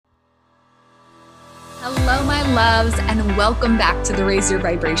Hello, my loves, and welcome back to the Raise Your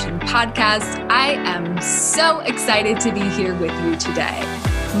Vibration podcast. I am so excited to be here with you today.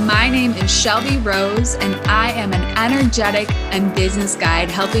 My name is Shelby Rose, and I am an energetic and business guide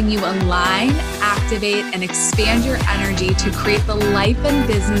helping you align, activate, and expand your energy to create the life and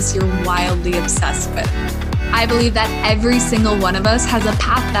business you're wildly obsessed with. I believe that every single one of us has a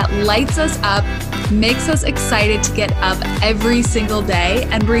path that lights us up, makes us excited to get up every single day,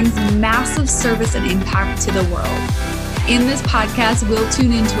 and brings massive service and impact to the world. In this podcast, we'll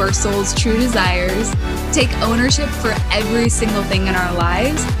tune into our soul's true desires, take ownership for every single thing in our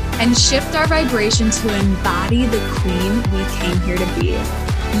lives, and shift our vibration to embody the queen we came here to be.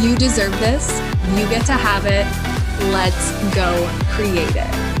 You deserve this. You get to have it. Let's go create it.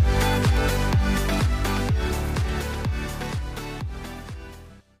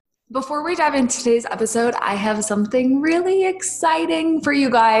 Before we dive into today's episode, I have something really exciting for you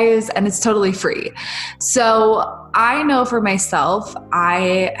guys, and it's totally free. So I know for myself,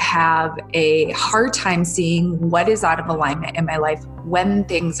 I have a hard time seeing what is out of alignment in my life when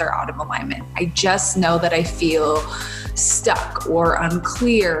things are out of alignment. I just know that I feel stuck or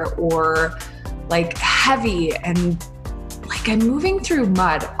unclear or like heavy and like I'm moving through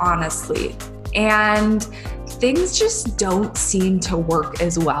mud, honestly. And things just don't seem to work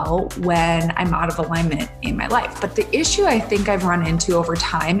as well when I'm out of alignment in my life. But the issue I think I've run into over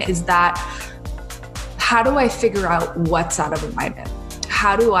time is that how do I figure out what's out of alignment?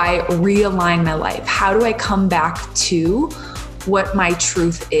 How do I realign my life? How do I come back to what my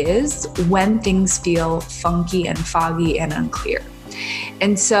truth is when things feel funky and foggy and unclear?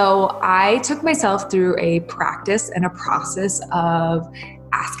 And so I took myself through a practice and a process of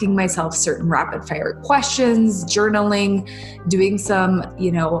asking myself certain rapid fire questions, journaling, doing some,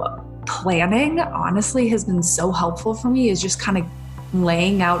 planning, honestly has been so helpful for me, is just kind of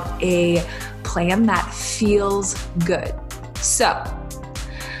laying out a plan that feels good. So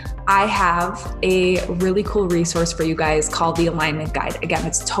I have a really cool resource for you guys called the Alignment Guide. Again,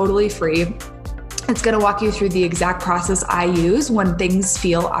 it's totally free. It's going to walk you through the exact process I use when things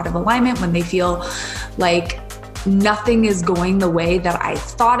feel out of alignment, when they feel like nothing is going the way that I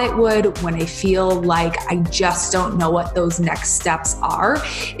thought it would, when I feel like I just don't know what those next steps are.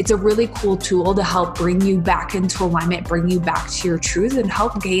 It's a really cool tool to help bring you back into alignment, bring you back to your truth, and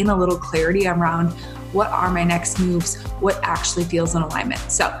help gain a little clarity around what are my next moves, what actually feels in alignment.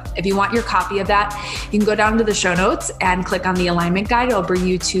 So if you want your copy of that, you can go down to the show notes and click on the Alignment Guide. It'll bring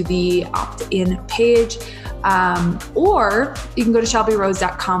you to the opt-in page. Or you can go to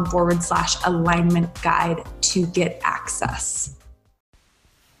shelbyrose.com/alignment guide to get access.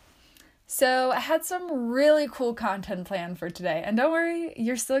 So I had some really cool content planned for today. And don't worry,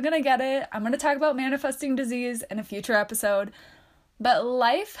 you're still going to get it. I'm going to talk about manifesting disease in a future episode. But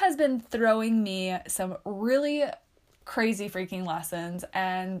life has been throwing me some really crazy freaking lessons.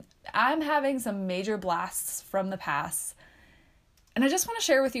 And I'm having some major blasts from the past. And I just want to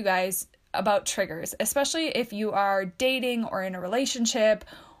share with you guys about triggers, especially if you are dating or in a relationship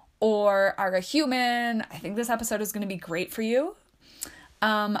or are a human. I think this episode is going to be great for you.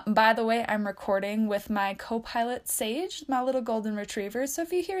 By the way, I'm recording with my co-pilot Sage, my little golden retriever. So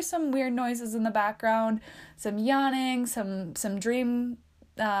if you hear some weird noises in the background, some yawning, some dream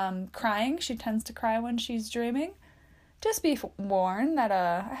crying, she tends to cry when she's dreaming, just be warned that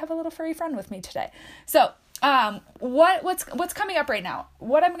I have a little furry friend with me today. So what's coming up right now?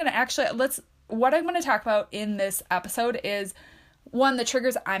 What I'm going to talk about in this episode is, one, the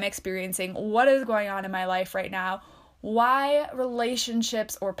triggers I'm experiencing, what is going on in my life right now, why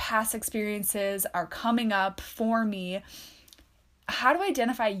relationships or past experiences are coming up for me, how to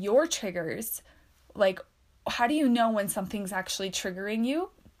identify your triggers, like how do you know when something's actually triggering you,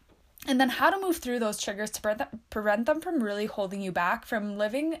 and then how to move through those triggers to prevent them from really holding you back from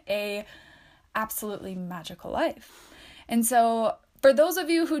living a absolutely magical life. And so for those of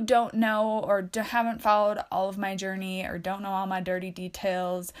you who don't know or haven't followed all of my journey or don't know all my dirty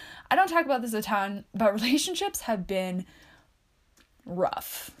details, I don't talk about this a ton, but relationships have been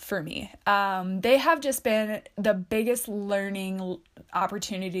rough for me. They have just been the biggest learning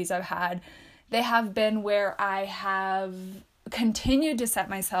opportunities I've had. They have been where I have continued to set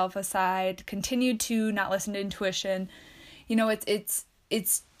myself aside, continued to not listen to intuition. It's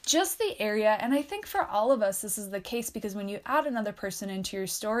just the area, and I think for all of us this is the case, because when you add another person into your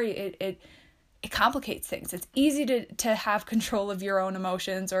story, it complicates things. It's easy to have control of your own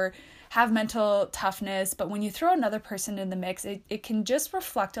emotions or have mental toughness, but when you throw another person in the mix, it can just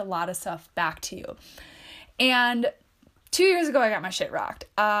reflect a lot of stuff back to you. And 2 years ago, I got my shit rocked.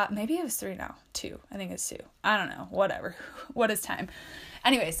 Maybe it was 3 now. 2. I think it's 2. I don't know. Whatever. What is time?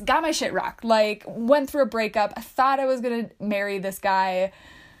 Anyways, got my shit rocked. Like, went through a breakup. I thought I was going to marry this guy.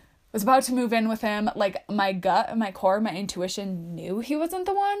 Was about to move in with him. Like, my gut and my core, my intuition knew he wasn't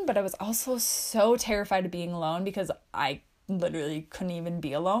the one, but I was also so terrified of being alone because I literally couldn't even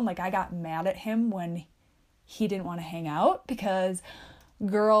be alone. Like, I got mad at him when he didn't want to hang out because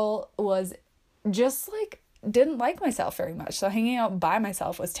girl was just like, didn't like myself very much. So hanging out by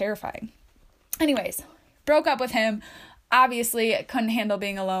myself was terrifying. Anyways, broke up with him. Obviously, couldn't handle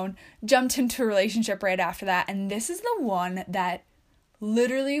being alone. Jumped into a relationship right after that. And this is the one that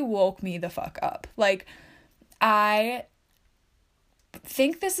literally woke me the fuck up. Like, I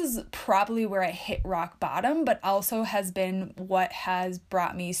think this is probably where I hit rock bottom, but also has been what has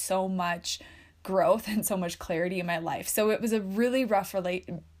brought me so much growth and so much clarity in my life. So it was a really rough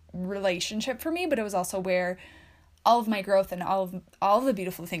relationship for me, but it was also where all of my growth and all of the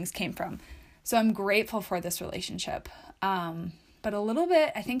beautiful things came from. So I'm grateful for this relationship. But a little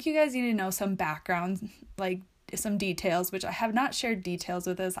bit, I think you guys need to know some background, like some details, which I have not shared details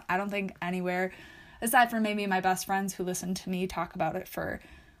with this, I don't think anywhere, aside from maybe my best friends who listen to me talk about it for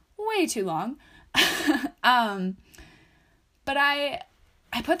way too long. But I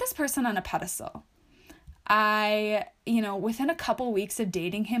put this person on a pedestal. Within a couple weeks of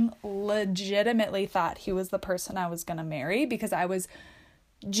dating him, legitimately thought he was the person I was going to marry because I was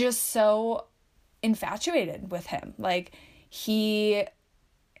just so infatuated with him. Like, he,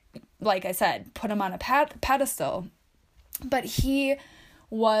 like I said, put him on a pedestal, but he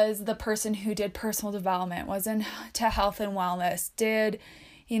was the person who did personal development, was into health and wellness, did,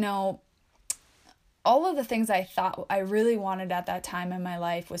 all of the things I thought I really wanted at that time in my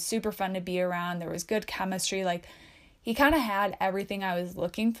life. Was super fun to be around. There was good chemistry. Like, he kind of had everything I was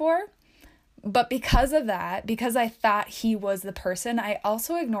looking for. But because of that, because I thought he was the person, I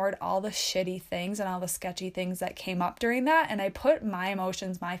also ignored all the shitty things and all the sketchy things that came up during that. And I put my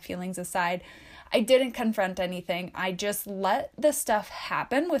emotions, my feelings aside. I didn't confront anything. I just let the stuff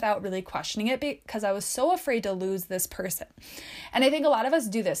happen without really questioning it because I was so afraid to lose this person. And I think a lot of us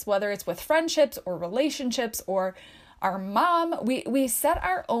do this, whether it's with friendships or relationships or our mom. We set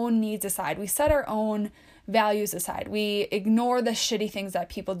our own needs aside. We set our own values aside. We ignore the shitty things that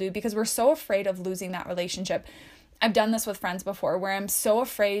people do because we're so afraid of losing that relationship. I've done this with friends before where I'm so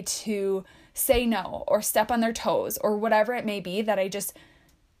afraid to say no or step on their toes or whatever it may be that I just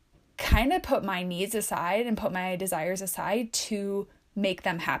kind of put my needs aside and put my desires aside to make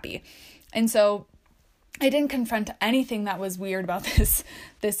them happy. And so I didn't confront anything that was weird about this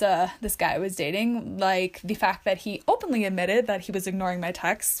guy I was dating, like the fact that he openly admitted that he was ignoring my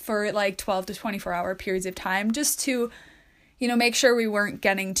texts for like 12 to 24 hour periods of time just to, make sure we weren't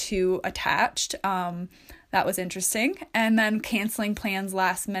getting too attached. That was interesting. And then canceling plans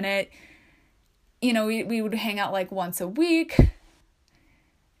last minute. We would hang out like once a week,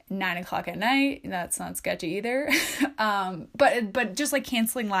 9:00 at night. That's not sketchy either. But just like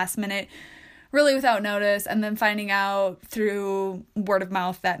canceling last minute, really without notice, and then finding out through word of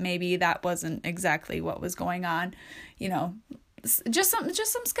mouth that maybe that wasn't exactly what was going on, just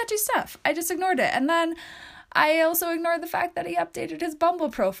some sketchy stuff. I just ignored it. And then I also ignored the fact that he updated his Bumble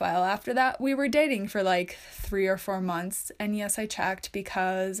profile. After that, we were dating for like 3 or 4 months. And yes, I checked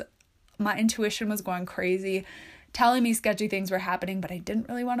because my intuition was going crazy, telling me sketchy things were happening, but I didn't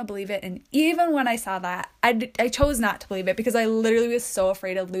really want to believe it. And even when I saw that, I chose not to believe it because I literally was so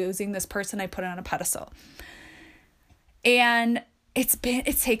afraid of losing this person I put on a pedestal. And it's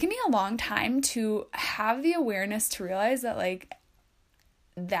taken me a long time to have the awareness to realize that like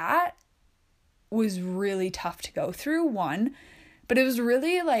that was really tough to go through, one, but it was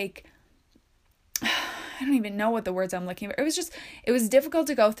really like, I don't even know what the words I'm looking for. It was difficult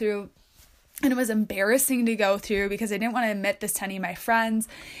to go through. And it was embarrassing to go through because I didn't want to admit this to any of my friends.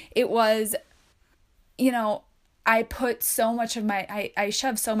 It was, I put so much of I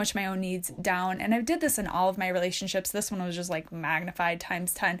shoved so much of my own needs down. And I did this in all of my relationships. This one was just like magnified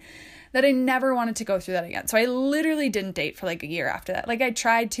times 10, that I never wanted to go through that again. So I literally didn't date for like a year after that. Like I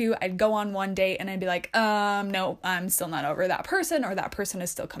tried to, I'd go on one date and I'd be like, no, I'm still not over that person, or that person is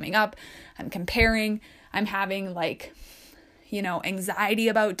still coming up. I'm comparing, I'm having like, anxiety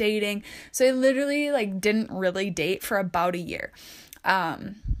about dating. So I literally like didn't really date for about a year,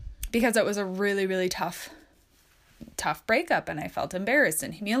 because it was a really, really tough breakup, and I felt embarrassed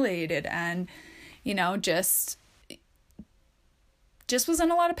and humiliated and, just was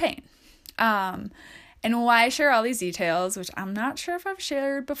in a lot of pain. And why I share all these details, which I'm not sure if I've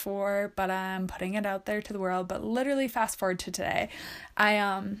shared before, but I'm putting it out there to the world, but literally fast forward to today,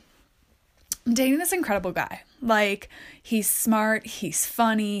 I'm dating this incredible guy. Like, he's smart, he's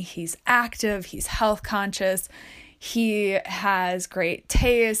funny, he's active, he's health conscious, He has great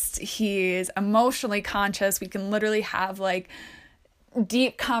taste. He's emotionally conscious. We can literally have like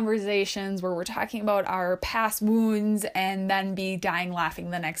deep conversations where we're talking about our past wounds and then be dying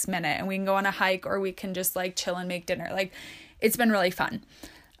laughing the next minute. And we can go on a hike, or we can just like chill and make dinner. Like, it's been really fun.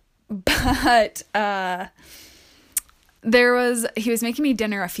 But he was making me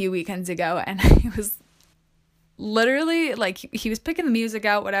dinner a few weekends ago, and he was literally like, he was picking the music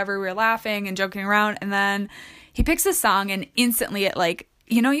out, whatever, we were laughing and joking around, and then he picks a song, and instantly it like,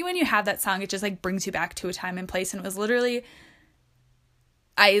 you know, when you have that song, it just like brings you back to a time and place. And it was literally,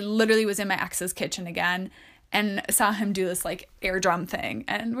 I literally was in my ex's kitchen again and saw him do this like air drum thing,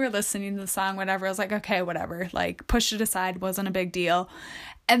 and we're listening to the song, whatever. I was like, okay, whatever, like pushed it aside, wasn't a big deal.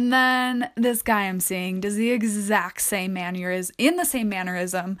 And then this guy I'm seeing does the exact same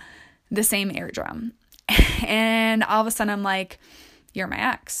mannerism, the same air drum. And all of a sudden I'm like, you're my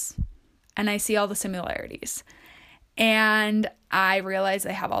ex. And I see all the similarities. And I realize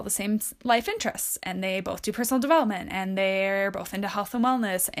they have all the same life interests, and they both do personal development, and they're both into health and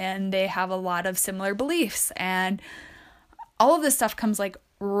wellness, and they have a lot of similar beliefs, and all of this stuff comes like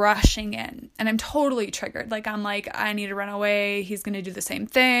rushing in, and I'm totally triggered. Like, I'm like, I need to run away. He's going to do the same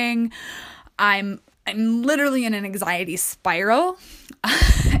thing. I'm literally in an anxiety spiral.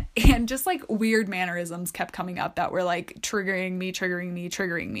 And just like weird mannerisms kept coming up that were like triggering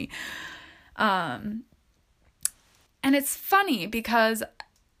me. And it's funny because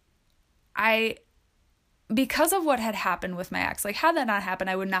because of what had happened with my ex, like, had that not happened,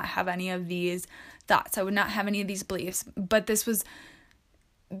 I would not have any of these thoughts. I would not have any of these beliefs. But this was,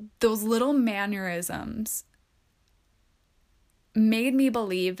 those little mannerisms made me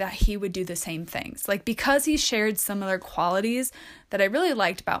believe that he would do the same things. Like, because he shared similar qualities that I really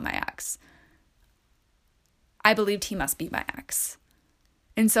liked about my ex, I believed he must be my ex.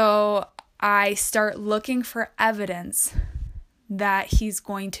 And so I start looking for evidence that he's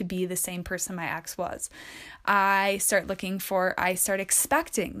going to be the same person my ex was. I start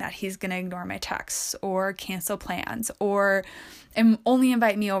expecting that he's going to ignore my texts or cancel plans or only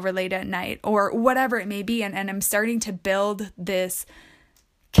invite me over late at night or whatever it may be. And I'm starting to build this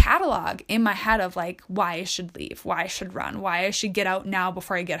catalog in my head of like why I should leave, why I should run, why I should get out now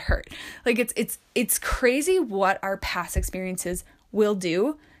before I get hurt. Like, it's crazy what our past experiences will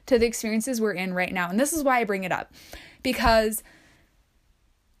do to the experiences we're in right now. And this is why I bring it up, because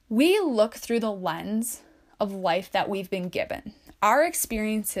we look through the lens of life that we've been given. Our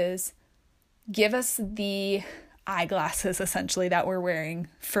experiences give us the eyeglasses, essentially, that we're wearing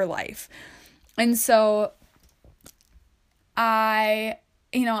for life. And so I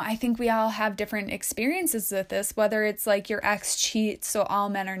think we all have different experiences with this, whether it's like your ex cheats, so all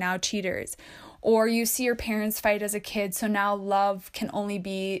men are now cheaters, or you see your parents fight as a kid, so now love can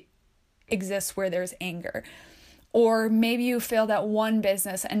only exist where there's anger. Or maybe you failed at one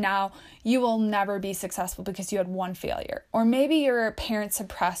business and now you will never be successful because you had one failure. Or maybe your parents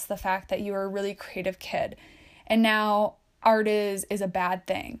suppressed the fact that you were a really creative kid and now art is a bad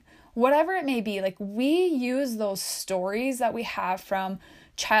thing. Whatever it may be, like, we use those stories that we have from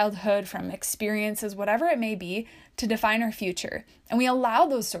childhood, from experiences, whatever it may be, to define our future. And we allow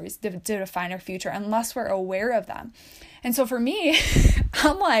those stories to define our future unless we're aware of them. And so for me,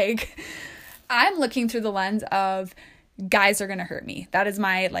 I'm looking through the lens of guys are going to hurt me. That is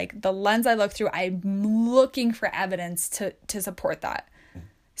my, the lens I look through. I'm looking for evidence to support that.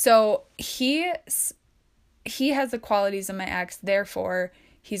 So he has the qualities of my ex, therefore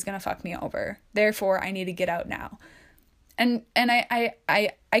he's going to fuck me over. Therefore I need to get out now. And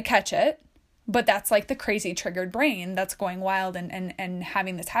I catch it, but that's like the crazy triggered brain that's going wild and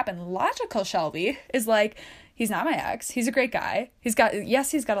having this happen. Logical Shelby is like, he's not my ex. He's a great guy. He's got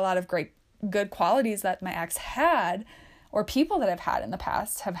a lot of good qualities that my ex had, or people that I've had in the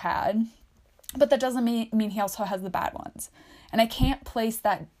past have had, but that doesn't mean he also has the bad ones. And I can't place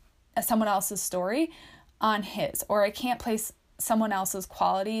that someone else's story on his, or I can't place someone else's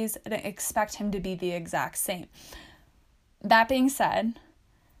qualities and expect him to be the exact same. That being said,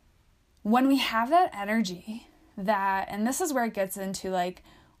 when we have that energy and this is where it gets into like,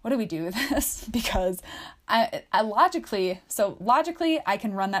 what do we do with this? Because I logically, I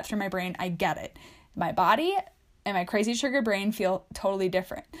can run that through my brain. I get it. My body and my crazy trigger brain feel totally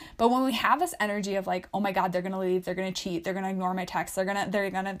different. But when we have this energy of like, oh my God, they're going to leave, they're going to cheat, they're going to ignore my texts, they're going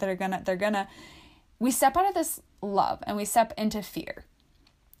to, we step out of this love and we step into fear.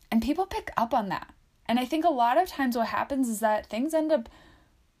 And people pick up on that. And I think a lot of times what happens is that things end up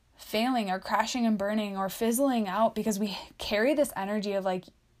failing or crashing and burning or fizzling out because we carry this energy of like,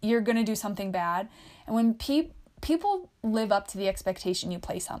 you're going to do something bad. And when people live up to the expectation you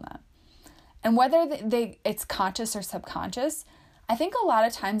place on them. And whether it's conscious or subconscious, I think a lot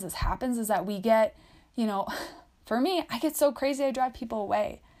of times this happens is that we get, for me, I get so crazy I drive people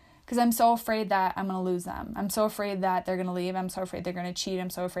away because I'm so afraid that I'm going to lose them. I'm so afraid that they're going to leave. I'm so afraid they're going to cheat. I'm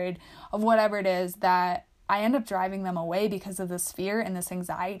so afraid of whatever it is that I end up driving them away because of this fear and this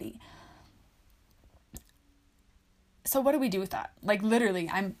anxiety. So what do we do with that? Like literally,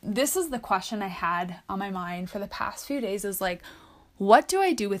 this is the question I had on my mind for the past few days is like, what do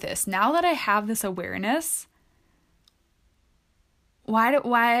I do with this? Now that I have this awareness, what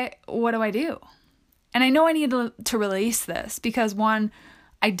do I do? And I know I need to release this because one,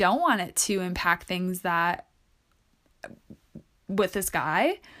 I don't want it to impact things that with this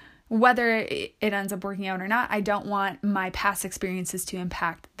guy, whether it ends up working out or not. I don't want my past experiences to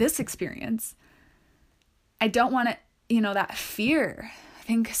impact this experience. I don't want it, that fear. I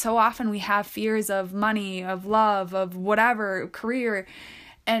think so often we have fears of money, of love, of whatever, career,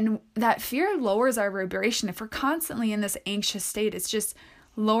 and that fear lowers our vibration. If we're constantly in this anxious state, it's just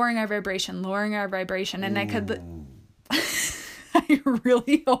lowering our vibration. And I could, I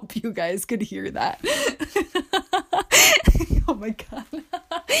really hope you guys could hear that. Oh my God.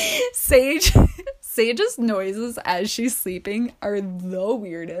 Sage's noises as she's sleeping are the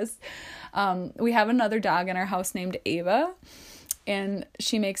weirdest. We have another dog in our house named Ava, and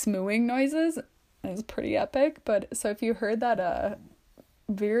she makes mooing noises. It's pretty epic. But so if you heard that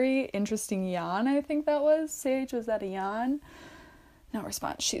very interesting yawn, I think that was Sage. Was that a yawn? No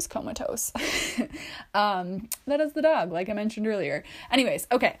response. She's comatose. That is the dog, like I mentioned earlier. Anyways,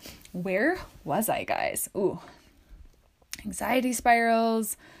 okay. Where was I, guys? Ooh. Anxiety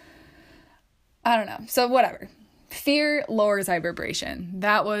spirals. I don't know. So whatever. Fear lowers our vibration.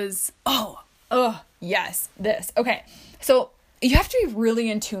 That was, yes, this. Okay. So you have to be really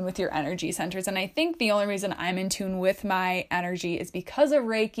in tune with your energy centers. And I think the only reason I'm in tune with my energy is because of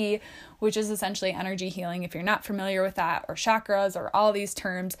Reiki, which is essentially energy healing. If you're not familiar with that, or chakras, or all these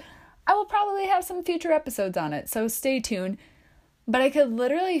terms, I will probably have some future episodes on it. So stay tuned. But I could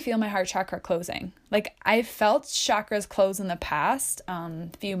literally feel my heart chakra closing. Like I felt chakras close in the past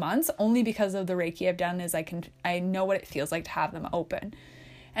few months only because of the Reiki I've done. I know what it feels like to have them open.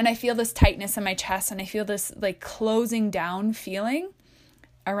 And I feel this tightness in my chest, and I feel this like closing down feeling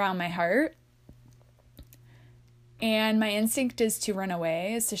around my heart. And my instinct is to run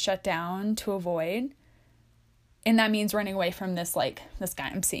away, is to shut down, to avoid. And that means running away from this guy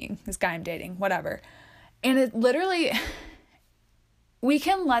I'm seeing, this guy I'm dating, whatever. And it literally, we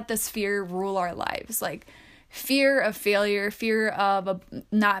can let this fear rule our lives. Like fear of failure, fear of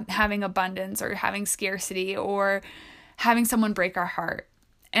not having abundance or having scarcity or having someone break our heart.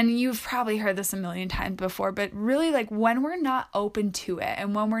 And you've probably heard this a million times before, but really like when we're not open to it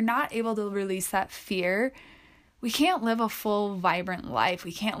and when we're not able to release that fear, we can't live a full, vibrant life.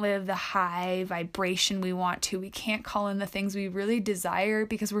 We can't live the high vibration we want to. We can't call in the things we really desire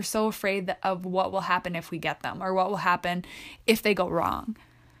because we're so afraid of what will happen if we get them or what will happen if they go wrong.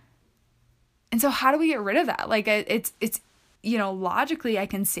 And so how do we get rid of that? Like it's logically I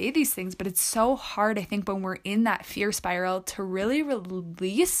can say these things, but it's so hard, I think, when we're in that fear spiral to really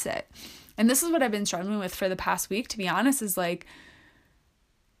release it. And this is what I've been struggling with for the past week, to be honest, is like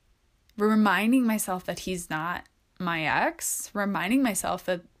reminding myself that he's not my ex, reminding myself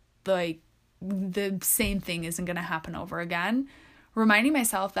that like the same thing isn't going to happen over again, reminding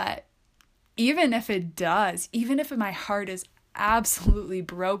myself that even if it does, even if my heart is absolutely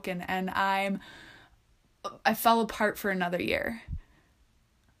broken and I fell apart for another year,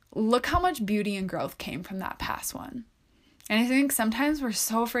 look how much beauty and growth came from that past one. And I think sometimes we're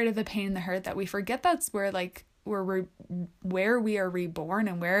so afraid of the pain and the hurt that we forget that's where we are reborn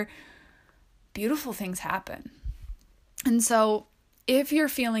and where beautiful things happen. And so if you're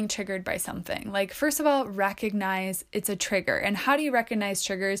feeling triggered by something, like first of all, recognize it's a trigger. And how do you recognize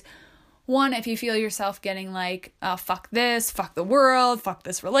triggers? One, if you feel yourself getting like, fuck this, fuck the world, fuck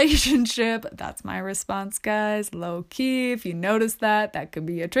this relationship. That's my response, guys. Low key. If you notice that could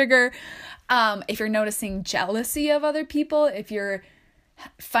be a trigger. If you're noticing jealousy of other people, if you're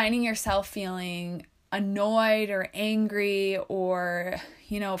finding yourself feeling annoyed or angry or,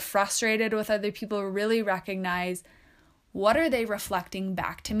 frustrated with other people, really recognize what are they reflecting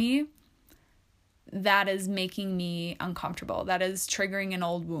back to me that is making me uncomfortable, that is triggering an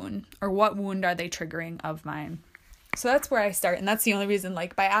old wound, or what wound are they triggering of mine? So that's where I start. And that's the only reason,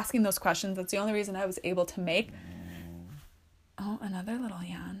 like by asking those questions, that's the only reason I was able to make, another little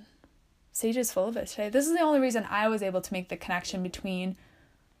yawn. Sage is full of it today. This is the only reason I was able to make the connection between,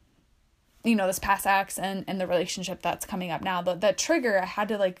 this past ex and the relationship that's coming up now. The trigger, I had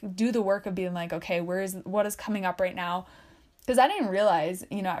to like do the work of being like, okay, what is coming up right now? Because I didn't realize,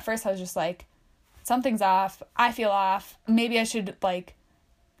 at first I was just like, something's off. I feel off. Maybe I should like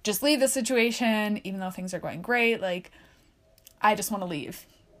just leave the situation, even though things are going great. Like, I just want to leave.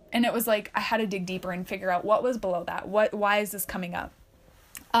 And it was like, I had to dig deeper and figure out what was below that. Why is this coming up?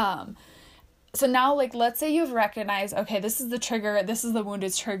 So now, like, let's say you've recognized, okay, this is the trigger, this is the wound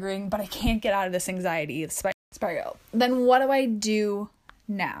it's triggering, but I can't get out of this anxiety spiral. Then what do I do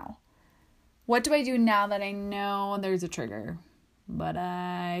now? What do I do now that I know there's a trigger, but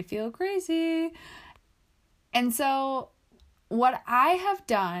I feel crazy? And so what I have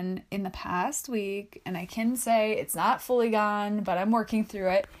done in the past week, and I can say it's not fully gone, but I'm working through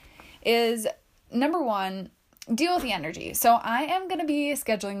it, is number one, deal with the energy. So I am going to be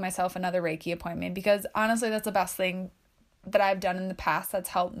scheduling myself another Reiki appointment because honestly, that's the best thing that I've done in the past that's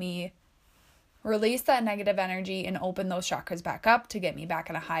helped me release that negative energy and open those chakras back up to get me back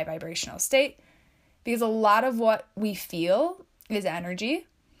in a high vibrational state. Because a lot of what we feel is energy,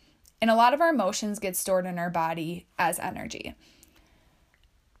 and a lot of our emotions get stored in our body as energy.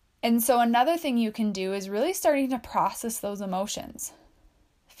 And so another thing you can do is really starting to process those emotions.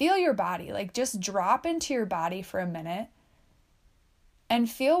 Feel your body, like just drop into your body for a minute and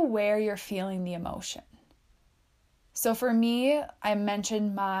feel where you're feeling the emotion. So for me, I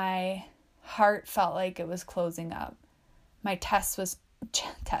mentioned my heart felt like it was closing up. My chest was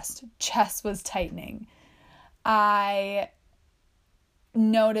tightening. I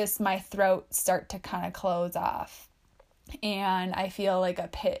noticed my throat start to kind of close off, and I feel like a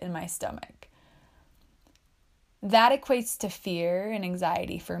pit in my stomach. That equates to fear and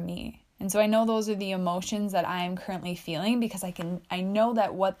anxiety for me. And so I know those are the emotions that I am currently feeling because I know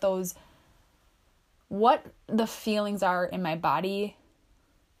that what the feelings are in my body,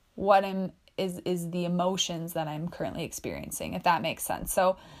 is the emotions that I'm currently experiencing, if that makes sense.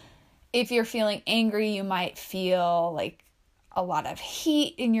 So if you're feeling angry, you might feel like a lot of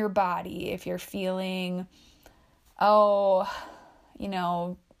heat in your body. If you're feeling,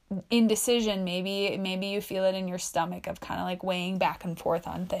 indecision, maybe you feel it in your stomach of kind of like weighing back and forth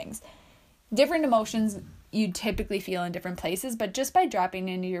on things. Different emotions you typically feel in different places, but just by dropping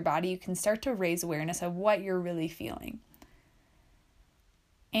into your body, you can start to raise awareness of what you're really feeling.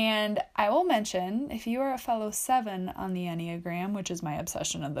 And I will mention, if you are a fellow 7 on the Enneagram, which is my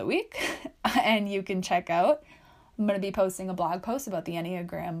obsession of the week, and you can check out, I'm going to be posting a blog post about the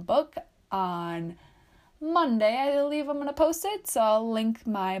Enneagram book on Monday, I believe I'm going to post it. So I'll link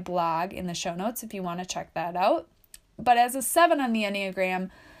my blog in the show notes if you want to check that out. But as a 7 on the Enneagram,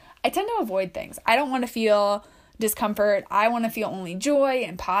 I tend to avoid things. I don't want to feel discomfort. I want to feel only joy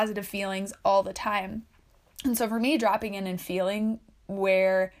and positive feelings all the time. And so for me, dropping in and feeling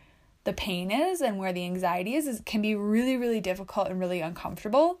where the pain is and where the anxiety is can be really, really difficult and really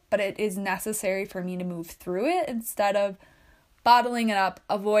uncomfortable, but it is necessary for me to move through it instead of bottling it up,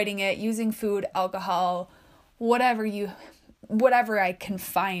 avoiding it, using food, alcohol, whatever I can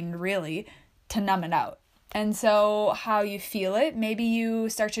find really to numb it out. And so how you feel it, maybe you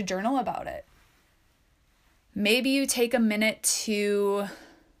start to journal about it. Maybe you take a minute to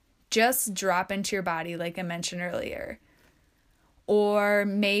just drop into your body like I mentioned earlier. Or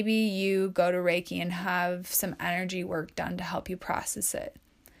maybe you go to Reiki and have some energy work done to help you process it.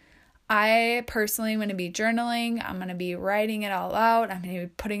 I personally am going to be journaling. I'm going to be writing it all out. I'm going to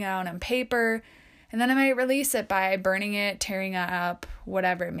be putting it out on paper. And then I might release it by burning it, tearing it up,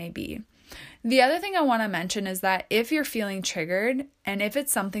 whatever it may be. The other thing I want to mention is that if you're feeling triggered and if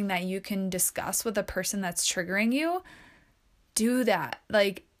it's something that you can discuss with the person that's triggering you, do that.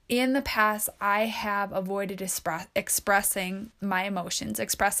 Like, in the past, I have avoided expressing my emotions,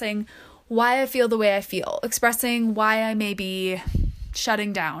 expressing why I feel the way I feel, expressing why I may be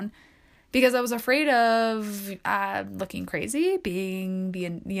shutting down because I was afraid of looking crazy, being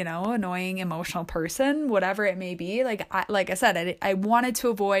the annoying emotional person, whatever it may be. Like I said, I wanted to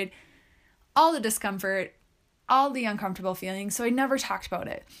avoid all the discomfort, all the uncomfortable feelings, so I never talked about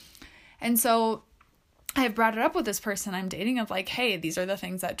it. And so I have brought it up with this person I'm dating of like, hey, these are the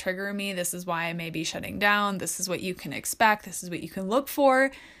things that trigger me. This is why I may be shutting down. This is what you can expect. This is what you can look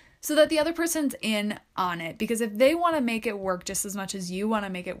for, so that the other person's in on it. Because if they want to make it work just as much as you want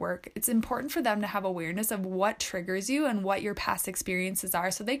to make it work, it's important for them to have awareness of what triggers you and what your past experiences are,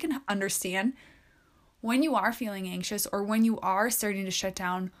 so they can understand when you are feeling anxious or when you are starting to shut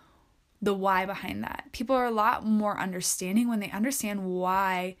down, the why behind that. People are a lot more understanding when they understand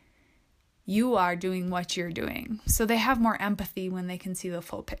why you are doing what you're doing. So they have more empathy when they can see the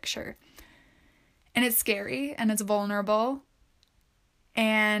full picture. And it's scary and it's vulnerable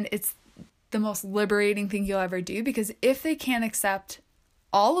and it's the most liberating thing you'll ever do, because if they can't accept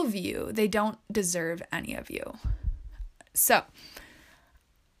all of you, they don't deserve any of you. So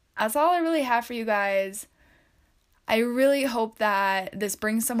that's all I really have for you guys. I really hope that this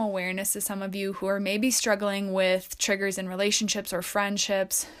brings some awareness to some of you who are maybe struggling with triggers in relationships or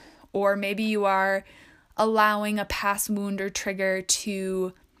friendships, or maybe you are allowing a past wound or trigger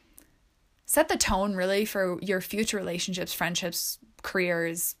to set the tone really for your future relationships, friendships,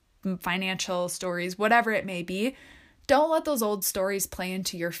 careers, financial stories, whatever it may be. Don't let those old stories play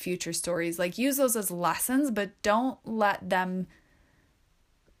into your future stories. Like, use those as lessons, but don't let them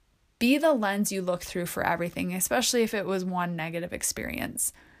be the lens you look through for everything, especially if it was one negative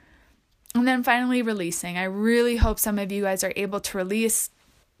experience. And then finally, releasing. I really hope some of you guys are able to release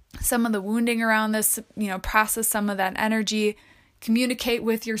some of the wounding around this, process some of that energy, communicate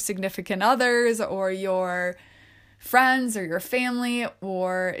with your significant others or your friends or your family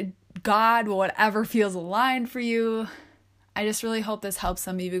or God, whatever feels aligned for you. I just really hope this helps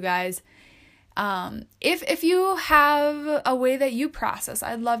some of you guys. If you have a way that you process,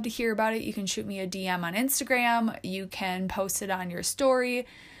 I'd love to hear about it. You can shoot me a DM on Instagram. You can post it on your story.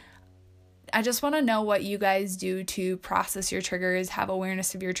 I just want to know what you guys do to process your triggers, have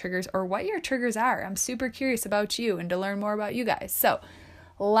awareness of your triggers, or what your triggers are. I'm super curious about you and to learn more about you guys. So,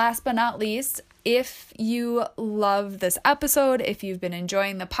 last but not least, if you love this episode, if you've been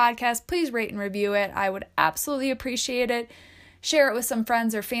enjoying the podcast, please rate and review it. I would absolutely appreciate it. Share it with some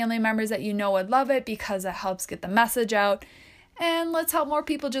friends or family members that you know would love it, because it helps get the message out. And let's help more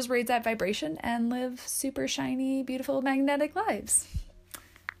people just raise that vibration and live super shiny, beautiful, magnetic lives.